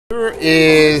Here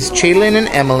is Chaylin and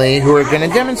Emily, who are going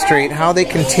to demonstrate how they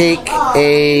can take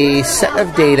a set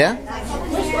of data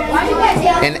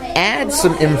and add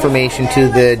some information to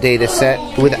the data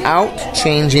set without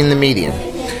changing the median.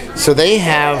 So they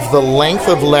have the length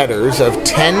of letters of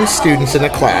 10 students in a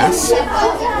class.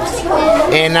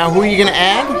 And now who are you going to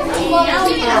add?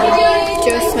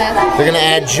 Joe Smith. They're going to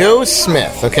add Joe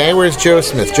Smith. Okay, where's Joe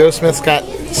Smith? Joe Smith's got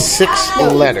 6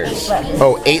 letters.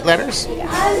 Oh, 8 letters?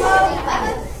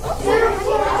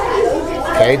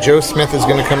 Okay, Joe Smith is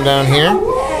going to come down here.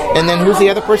 And then who's the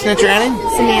other person that you're adding?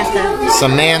 Samantha.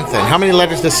 Samantha. And how many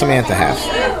letters does Samantha have?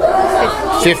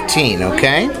 15,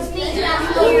 okay?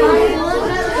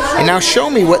 And now show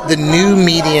me what the new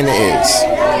median is.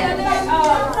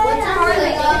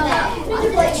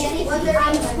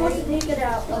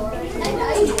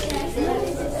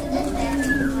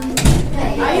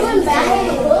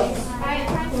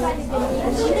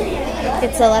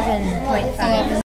 It's 11.5.